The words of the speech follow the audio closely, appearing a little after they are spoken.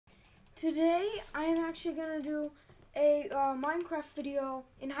Today I am actually gonna do a Minecraft video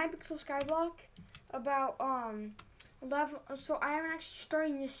in Hypixel Skyblock about level. So I am actually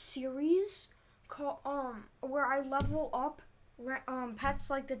starting this series called where I level up pets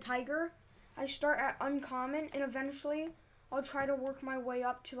like the tiger. I start at uncommon and eventually I'll try to work my way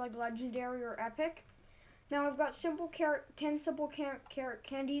up to like legendary or epic. Now I've got 10 simple carrot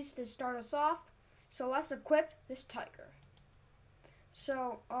candies to start us off. So let's equip this tiger.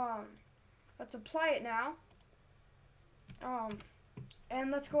 So let's apply it now. And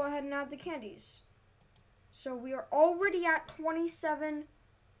let's go ahead and add the candies. So we are already at 27,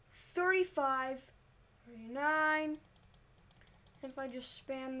 35, 39. If I just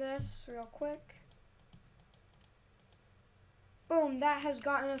spam this real quick. Boom, that has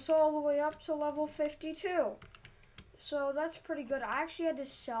gotten us all the way up to level 52. So that's pretty good. I actually had to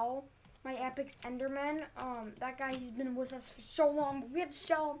sell my epic Enderman. That guy, he's been with us for so long, but we had to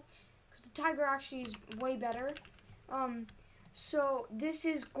sell him because the tiger actually is way better. So this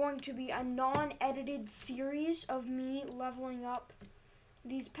is going to be a non-edited series of me leveling up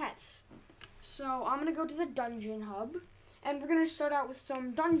these pets. So I'm gonna go to the dungeon hub, and we're gonna start out with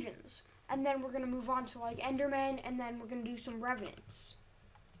some dungeons, and then we're gonna move on to like Enderman, and then we're gonna do some revenants.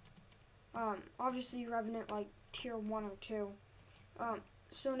 Obviously revenant like tier 1 or 2.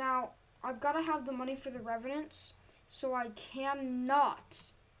 So now I've got to have the money for the revenants, so I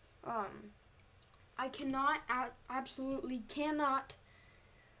cannot, absolutely cannot,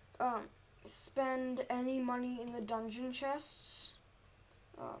 spend any money in the dungeon chests,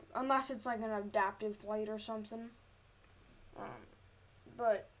 unless it's like an adaptive blight or something.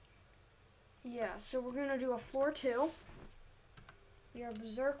 But yeah, so we're gonna do a floor 2. We are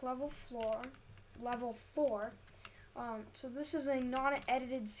Berserk level 4. So this is a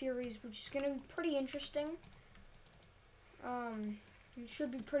non-edited series, which is going to be pretty interesting. It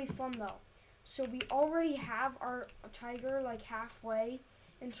should be pretty fun though. So we already have our tiger like halfway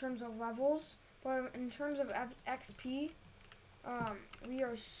in terms of levels, but in terms of XP, we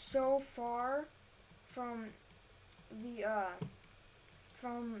are so far from the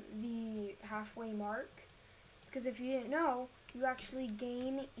halfway mark. Because if you didn't know, you actually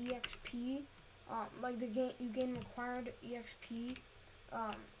gain EXP. You gain required EXP,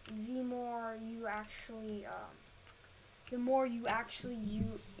 the more you actually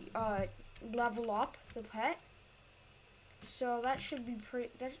level up the pet. So that should be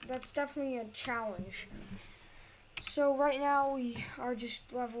that's definitely a challenge. So right now we are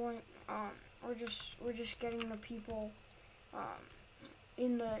just leveling. We're just getting the people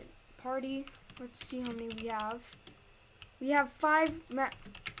in the party. Let's see how many we have. We have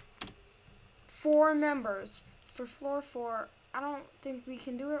 4 members for floor 4. I don't think we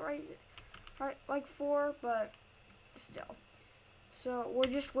can do it right like 4, but still. So we're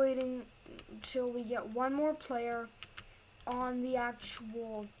just waiting until we get one more player on the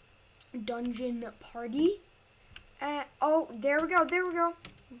actual dungeon party. And oh, there we go.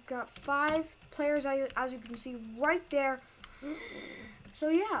 We've got 5 players, as you can see right there. So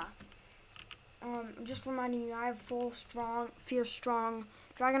yeah. Just reminding you, I have full fierce strong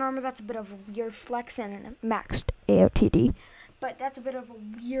dragon armor. That's a bit of a weird flex, and a maxed AOTD. But that's a bit of a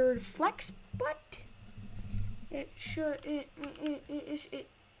weird flex, but it's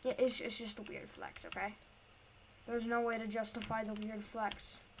just a weird flex, okay? There's no way to justify the weird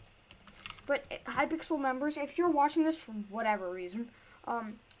flex. But Hypixel members, if you're watching this for whatever reason,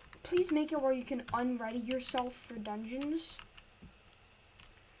 please make it where you can unready yourself for dungeons.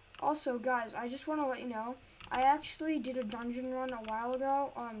 Also, guys, I just want to let you know, I actually did a dungeon run a while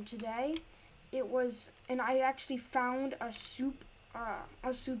ago, today. And I actually found a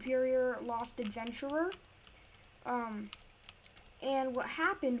superior lost adventurer. And what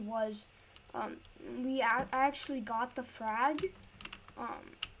happened was, I actually got the frag,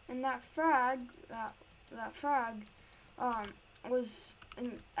 and that frag, I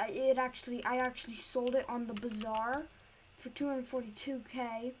actually sold it on the bazaar for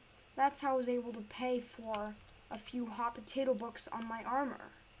 242k. That's how I was able to pay for a few hot potato books on my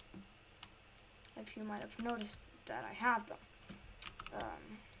armor. If you might have noticed that I have them.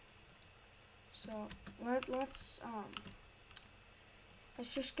 So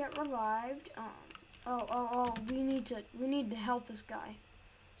let's just get revived. We need to help this guy.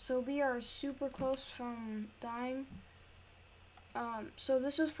 So we are super close from dying. So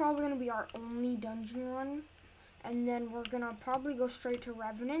this is probably gonna be our only dungeon run. And then we're gonna probably go straight to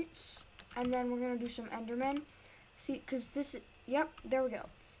revenants, and then we're gonna do some endermen. See, because yep, there we go.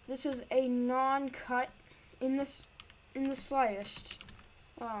 This is a non-cut in the slightest.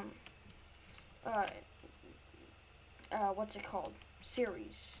 What's it called?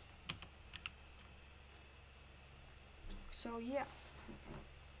 Series. So yeah.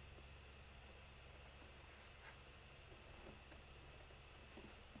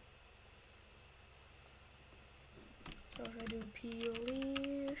 So if I do p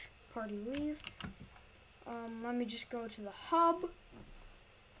leave, party leave, let me just go to the hub,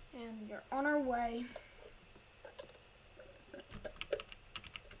 and we're on our way.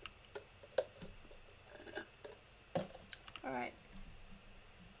 Alright.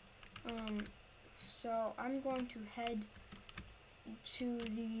 So I'm going to head to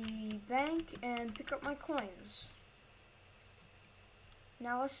the bank and pick up my coins.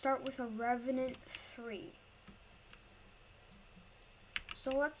 Now let's start with a Revenant 3.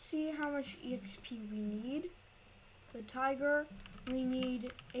 So let's see how much EXP we need. The Tiger, we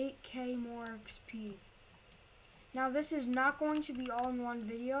need 8k more XP. Now this is not going to be all in one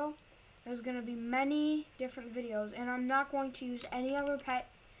video. There's going to be many different videos, and I'm not going to use any other pet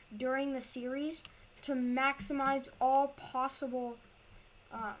during the series to maximize all possible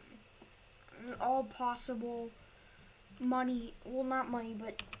money. Well, not money,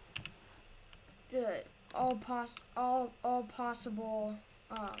 but the all possible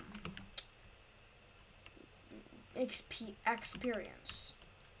experience.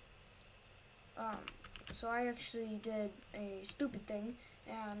 So I actually did a stupid thing,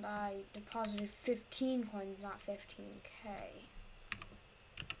 and I deposited 15 coins, not 15k.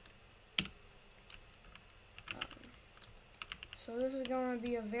 So this is going to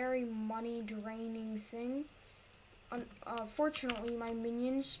be a very money draining thing. Fortunately, my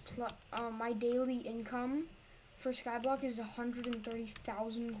minions, my daily income for Skyblock is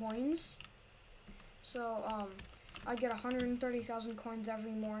 130,000 coins. So I get 130,000 coins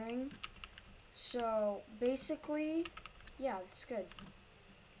every morning. So basically, yeah, that's good.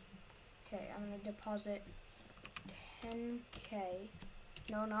 Okay, I'm gonna deposit 10k.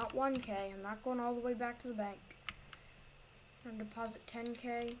 No, not 1k. I'm not going all the way back to the bank. I'm gonna deposit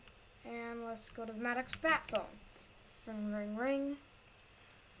 10k, and let's go to the Maddox Bat phone. Ring, ring, ring.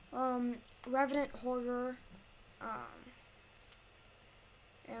 Revenant Hoarder.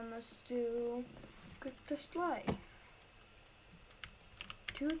 And let's do quick display.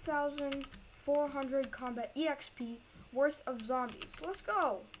 2,400 combat EXP worth of zombies. Let's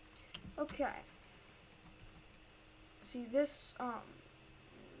go. Okay. See this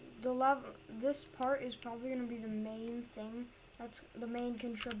this part is probably gonna be the main thing. That's the main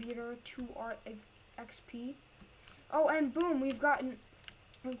contributor to our XP. Oh, and boom, we've got a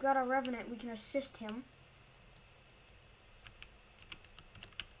Revenant. We can assist him.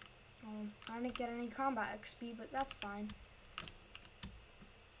 I didn't get any combat XP, but that's fine.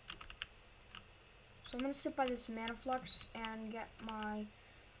 So I'm gonna sit by this mana flux and get my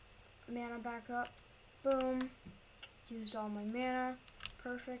mana back up. Boom. Used all my mana.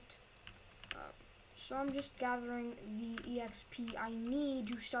 Perfect. So I'm just gathering the EXP I need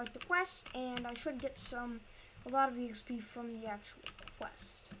to start the quest, and I should get a lot of EXP from the actual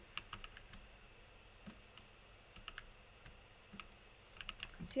quest.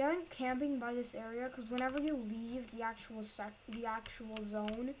 See, I think camping by this area, because whenever you leave the actual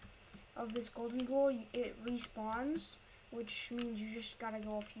zone of this golden goal, it respawns, which means you just gotta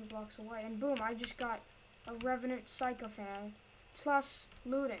go a few blocks away. And boom, I just got a Revenant Psychofan plus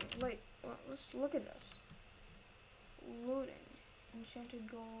looting. Wait, well, let's look at this. Looting. Enchanted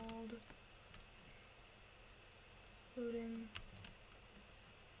gold. Looting.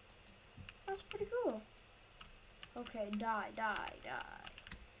 That's pretty cool. Okay, die.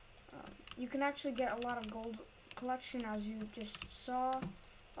 You can actually get a lot of gold collection, as you just saw.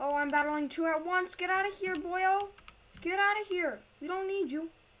 Oh, I'm battling two at once. Get out of here, boyo. Get out of here. We don't need you.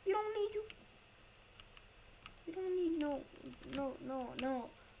 We don't need you. We don't need no.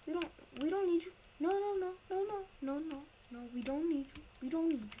 We don't need you. No. We don't need you. We don't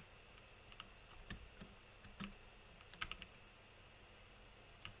need you.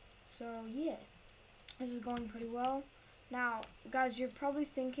 So yeah, this is going pretty well. Now, guys, you're probably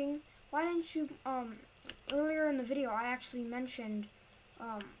thinking, why didn't you, earlier in the video, I actually mentioned,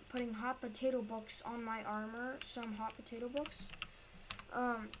 putting hot potato books on my armor, some hot potato books,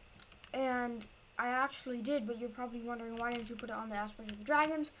 and I actually did, but you're probably wondering, why didn't you put it on the Aspect of the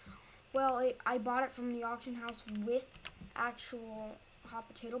Dragons? Well, I bought it from the auction house with actual hot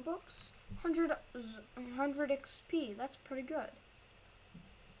potato books, 100 XP, that's pretty good.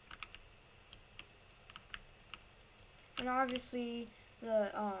 And obviously,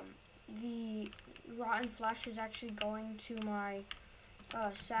 the rotten flesh is actually going to my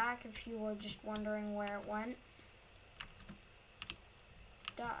sack, if you were just wondering where it went.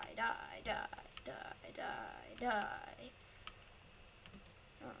 Die.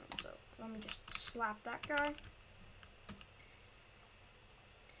 So let me just slap that guy.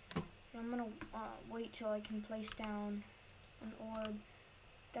 I'm gonna wait till I can place down an orb.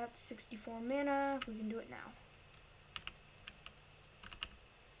 That's 64 mana. We can do it now.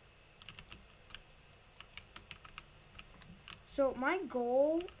 So my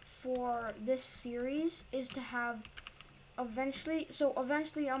goal for this series is to have eventually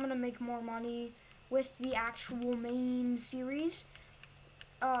I'm gonna make more money with the actual main series.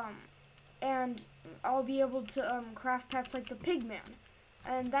 And I'll be able to craft pets like the pigman.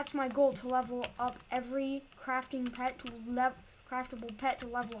 And that's my goal, to level up every crafting pet to craftable pet to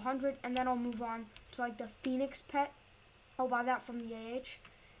level 100, and then I'll move on to like the phoenix pet. I'll buy that from the AH,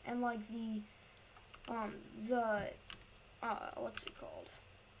 and like the what's it called?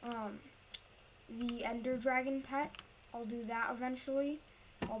 The ender dragon pet. I'll do that eventually.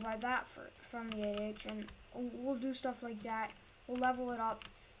 I'll buy that from the AH, and we'll do stuff like that. We'll level it up,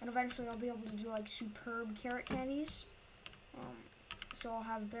 and eventually I'll be able to do like superb carrot candies. So I'll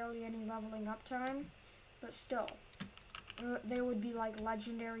have barely any leveling up time, but still, they would be like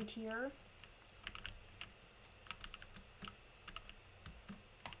legendary tier.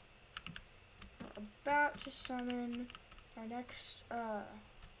 We're about to summon our next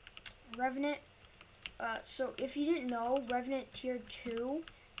Revenant. So if you didn't know, Revenant tier 2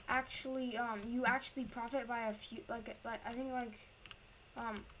 actually you actually profit by a few I think like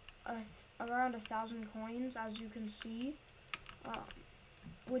around 1,000 coins, as you can see.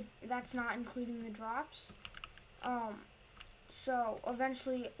 With that's not including the drops. So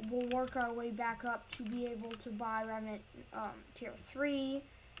eventually we'll work our way back up to be able to buy Revenant tier 3,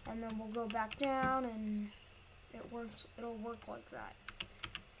 and then we'll go back down, and it'll work like that.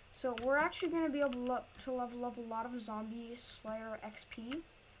 So we're actually going to be able to level up a lot of Zombie Slayer XP,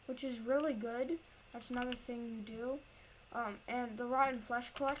 which is really good. That's another thing you do. And the Rotten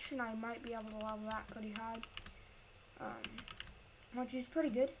Flesh collection, I might be able to level that pretty high, which is pretty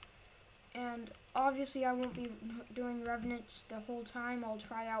good. And obviously I won't be doing Revenants the whole time. I'll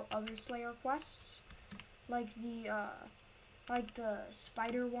try out other Slayer quests, like the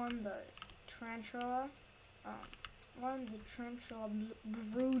spider one, the tarantula the tarantula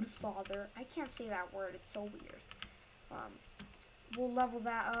brood father. I can't say that word, it's so weird. We'll level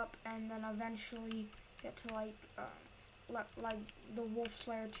that up, and then eventually get to like the Wolf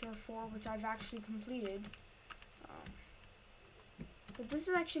Slayer tier 4, which I've actually completed. But this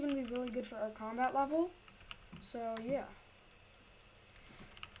is actually going to be really good for our combat level. So yeah.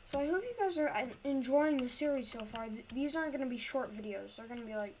 So I hope you guys are enjoying the series so far. These aren't going to be short videos. They're going to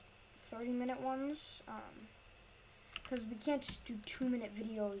be like 30-minute ones. Because we can't just do 2-minute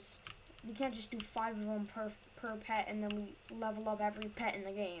videos. We can't just do 5 of them per pet, and then we level up every pet in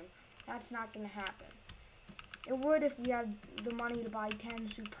the game. That's not going to happen. It would if we had the money to buy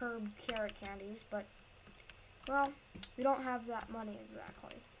 10 superb carrot candies, but, well, we don't have that money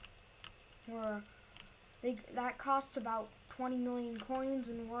exactly. That costs about 20 million coins,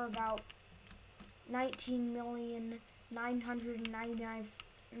 and we're about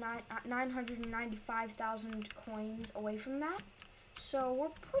 19,995,000 coins away from that. So we're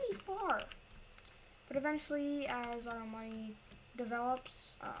pretty far. But eventually, as our money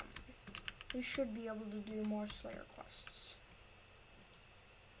develops, we should be able to do more Slayer quests.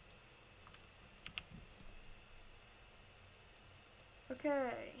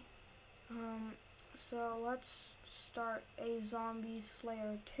 Okay, so let's start a Zombie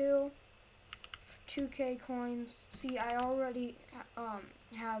Slayer 2 for 2k coins. See, I already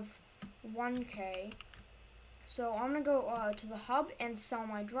have 1k, so I'm gonna go to the hub and sell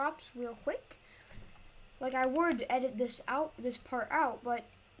my drops real quick. Like, I would edit this part out, but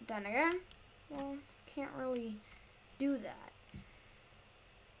then again, well, can't really do that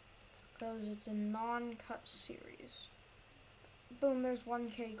because it's a non-cut series. Boom, there's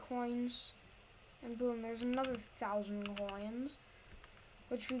 1k coins, and boom, there's another 1,000 coins,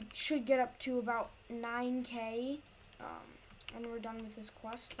 which we should get up to about 9k when we're done with this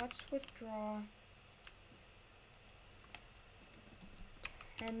quest. Let's withdraw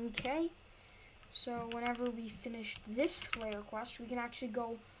 10k. So whenever we finish this Slayer quest, we can actually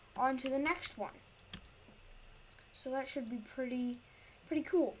go on to the next one. So that should be pretty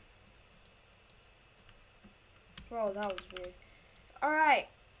cool. Whoa, that was weird. Alright,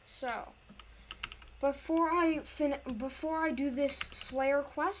 so before I do this Slayer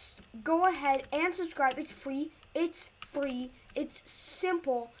quest, go ahead and subscribe. It's free. It's free. It's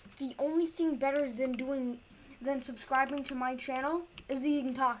simple. The only thing better than subscribing to my channel is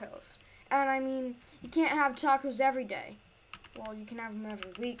eating tacos. And I mean, you can't have tacos every day. Well, you can have them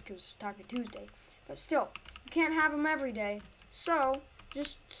every week because Taco Tuesday. But still, you can't have them every day. So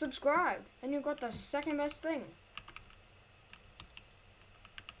just subscribe, and you've got the second best thing.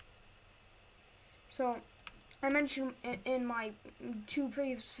 So I mentioned in my 2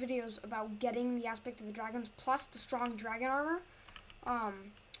 previous videos about getting the aspect of the dragons plus the strong dragon armor.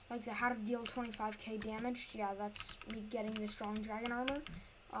 Like the how to deal 25k damage. Yeah, that's me getting the strong dragon armor.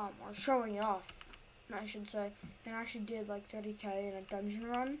 Or showing it off, I should say. And I actually did like 30k in a dungeon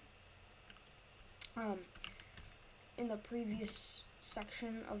run. In the previous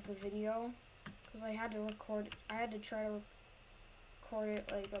section of the video, because I had to try to record it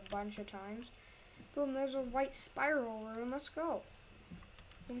like a bunch of times. Boom, there's a white spiral room. Let's go.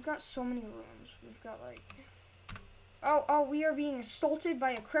 We've got so many rooms. We've got like, oh, we are being assaulted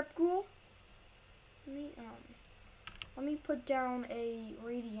by a crypt ghoul. Let me put down a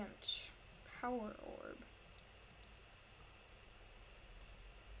radiant power orb.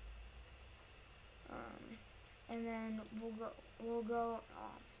 And then we'll go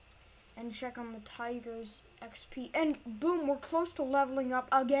and check on the tiger's XP. And boom, we're close to leveling up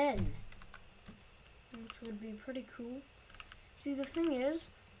again, which would be pretty cool. See, the thing is,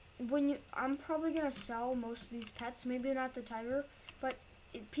 I'm probably gonna sell most of these pets. Maybe not the tiger, but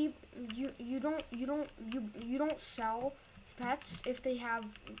you don't sell pets if they have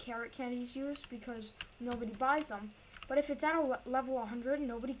carrot candies used, because nobody buys them. But if it's at a level 100,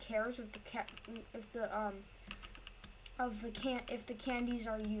 nobody cares if the candies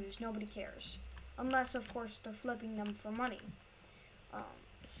are used. Nobody cares, unless of course they're flipping them for money.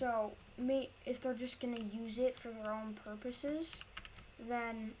 So if they're just gonna use it for their own purposes,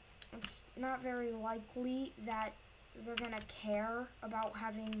 then it's not very likely that they're gonna care about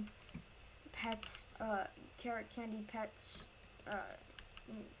having pets, carrot candy pets,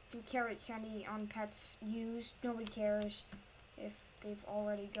 carrot candy on pets used. Nobody cares if they've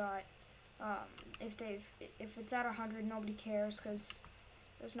already got, if it's at 100, nobody cares, because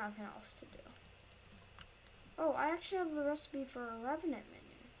there's nothing else to do. Oh, I actually have the recipe for a Revenant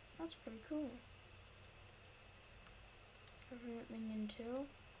minion. That's pretty cool. Revenant minion 2.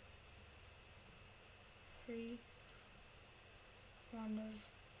 3 wonders.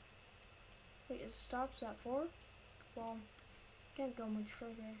 Wait, it stops at 4? Well, can't go much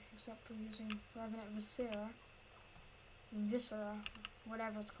further except for using Revenant Viscera,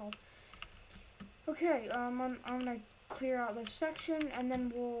 whatever it's called. Okay, I'm gonna clear out this section and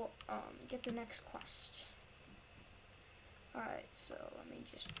then we'll get the next quest. Alright, so let me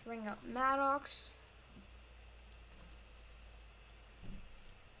just bring up Maddox.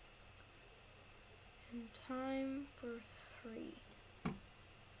 And time for 3.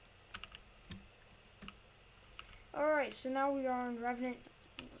 Alright, so now we are on Revenant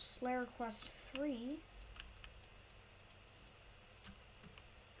Slayer Quest 3.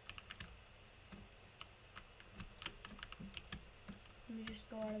 Let me just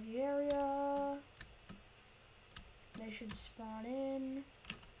go out of the area. They should spawn in.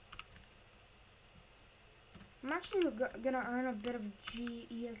 I'm actually gonna earn a bit of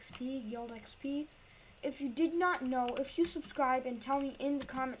Guild XP. If you did not know, if you subscribe and tell me in the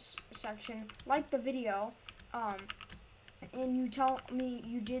comments section, like the video, and you tell me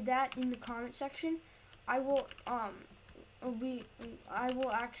you did that in the comment section, I will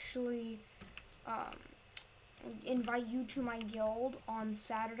actually invite you to my guild on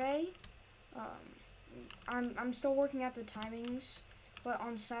Saturday. I'm still working out the timings, but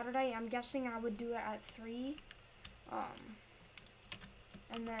on Saturday I'm guessing I would do it at 3,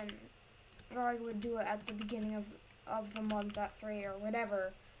 and then, or I would do it at the beginning of the month at 3, or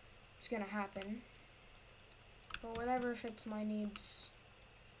whatever is gonna happen. But whatever fits my needs.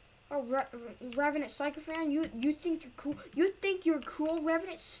 Oh, Revenant Psychophan, you think you're cool? You think you're cool,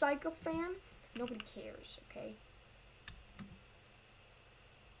 Revenant Psychophan? Nobody cares, okay?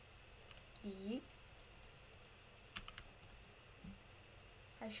 Yeet.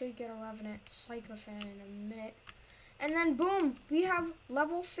 I should get a Revenant Psychophan in a minute. And then boom, we have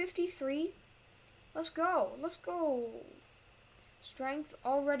level 53. Let's go. Let's go. Strength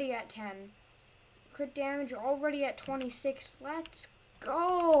already at 10. Crit damage already at 26. Let's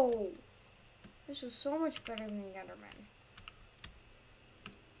go. This is so much better than the Enderman.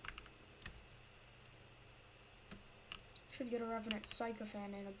 Should get a Revenant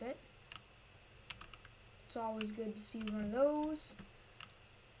Psychophan in a bit. It's always good to see one of those.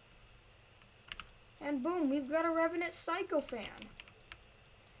 And boom, we've got a Revenant Psychophan.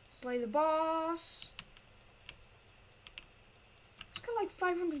 Slay the boss. It's got like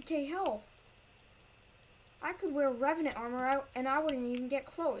 500k health. I could wear Revenant armor out and I wouldn't even get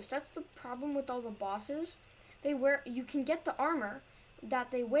close. That's the problem with all the bosses. You can get the armor that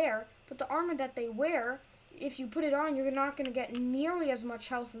they wear, but the armor that they wear, if you put it on, you're not going to get nearly as much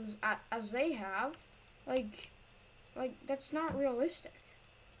health as they have. Like, that's not realistic.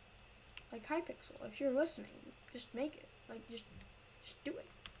 Like Hypixel, if you're listening, just make it. Like, just do it.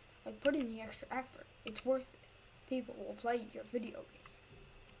 Like, put in the extra effort. It's worth it. People will play your video game.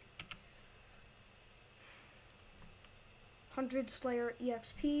 100 Slayer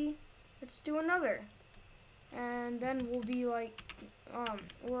EXP. Let's do another. And then we'll be like,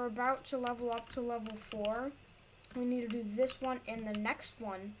 we're about to level up to level 4. We need to do this one and the next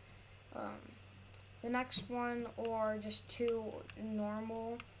one. Or just 2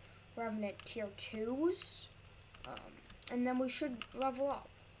 normal Revenant tier 2s. And then we should level up.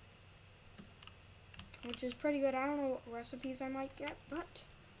 Which is pretty good. I don't know what recipes I might get, but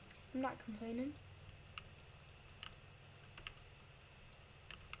I'm not complaining.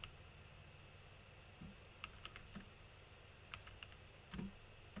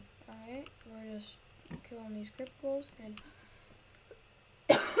 Alright, we're just killing these cripples and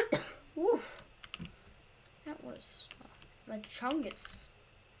woof! That was a chungus.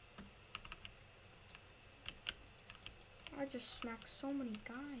 I just smacked so many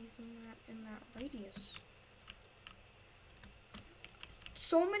guys in that radius.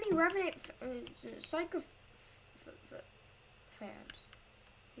 So many Revenant Psycho fans.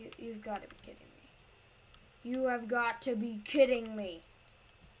 You've got to be kidding me. You have got to be kidding me.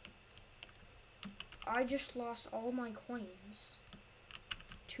 I just lost all my coins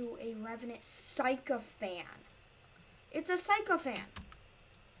to a Revenant Psycho-Fan. It's a Psycho-Fan.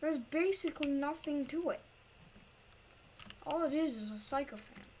 There's basically nothing to it. All it is a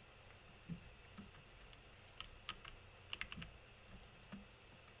Psycho-Fan.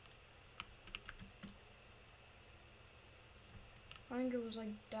 I think it was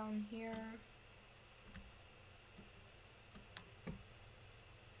like down here.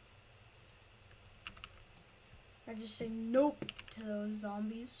 I just say nope to those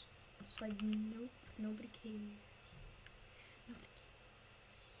zombies. It's like nope, nobody cares.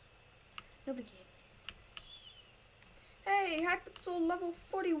 Nobody cares. Hey, Hypixel level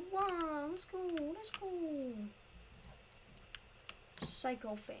 41. Let's go. Let's go.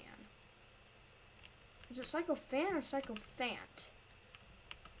 Psycho-Fan. Is it Psycho-Fan or Psycho-Fant?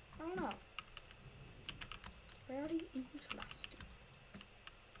 I don't know. Very interesting.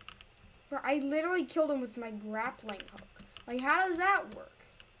 Bro, I literally killed him with my grappling hook. Like, how does that work?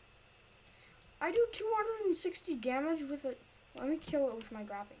 I do 260 damage with it. Let me kill it with my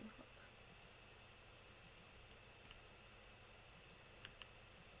grappling hook.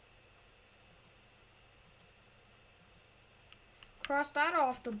 Cross that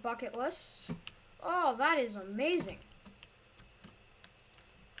off the bucket list. Oh, that is amazing.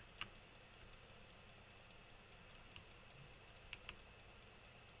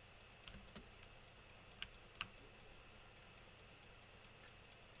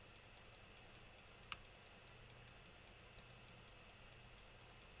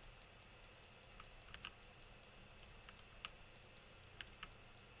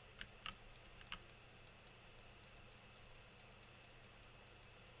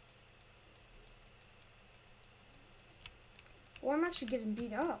 Oh, I'm actually getting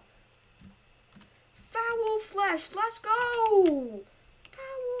beat up. Foul flesh, let's go!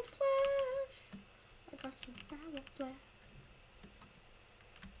 Foul flesh. I got some foul flesh.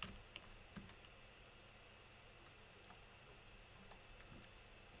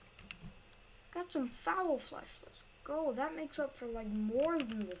 Got some foul flesh, let's go. That makes up for like more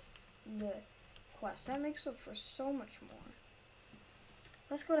than the quest. That makes up for so much more.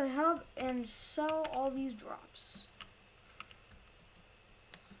 Let's go to hub and sell all these drops.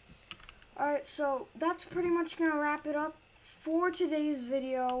 Alright, so that's pretty much going to wrap it up for today's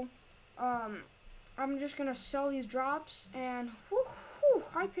video. I'm just going to sell these drops, and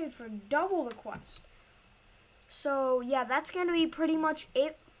I paid for double the quest. So, yeah, that's going to be pretty much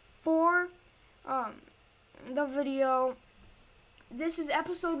it for the video. This is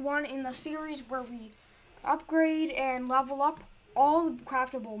episode 1 in the series where we upgrade and level up all the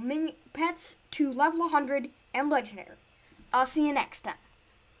craftable mini pets to level 100 and legendary. I'll see you next time.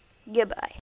 Goodbye.